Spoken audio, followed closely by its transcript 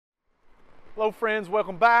Hello friends,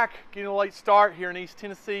 welcome back. Getting a late start here in East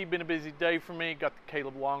Tennessee. Been a busy day for me. Got the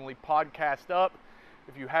Caleb Longley podcast up.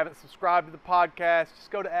 If you haven't subscribed to the podcast,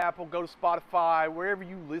 just go to Apple, go to Spotify, wherever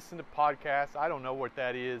you listen to podcasts. I don't know what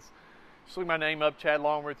that is. Just look my name up, Chad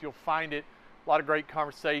Longworth. You'll find it. A lot of great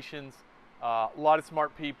conversations, a lot of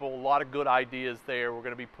smart people, a lot of good ideas there. We're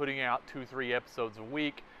going to be putting out 2-3 episodes a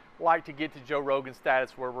week. Like to get to Joe Rogan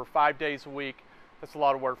status where we're 5 days a week. That's a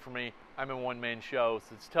lot of work for me. I'm a one-man show,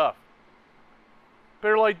 so it's tough.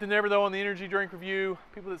 Better late than never, though, on the energy drink review.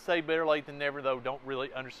 People that say better late than never, though, don't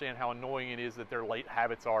really understand how annoying it is that their late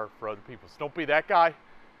habits are for other people. So don't be that guy,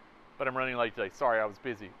 but I'm running late today. Sorry, I was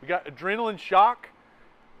busy. We got Adrenaline Shoc,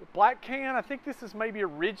 black can. I think this is maybe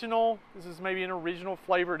original. This is maybe an original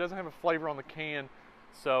flavor. It doesn't have a flavor on the can,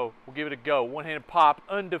 so we'll give it a go. One-handed pop,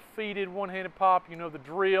 undefeated one-handed pop. You know the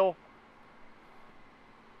drill.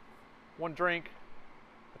 One drink.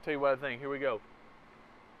 I'll tell you what I think. Here we go.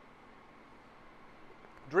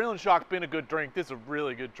 Adrenaline Shoc been a good drink. This is a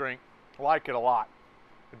really good drink. I like it a lot.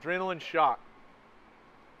 Adrenaline Shoc.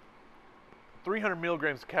 300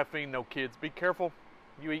 milligrams of caffeine, no kids. Be careful.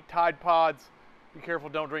 You eat Tide Pods. Be careful.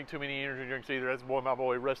 Don't drink too many energy drinks either. That's my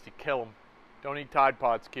boy Rusty Kellum. Don't eat Tide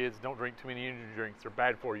Pods, kids. Don't drink too many energy drinks. They're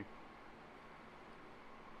bad for you.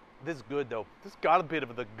 This is good though. This got a bit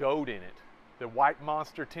of the goat in it. The White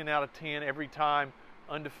Monster, 10 out of 10 every time.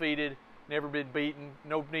 Undefeated. Never been beaten.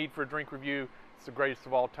 No need for a drink review. It's the greatest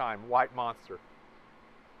of all time, White Monster.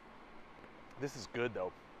 This is good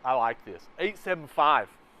though. I like this. 875.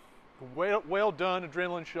 Well done,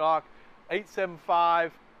 Adrenaline Shoc.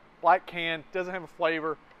 875. Black can. Doesn't have a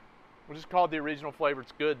flavor. We'll just call it the original flavor.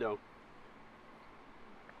 It's good though.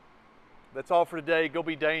 That's all for today. Go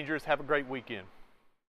be dangerous. Have a great weekend.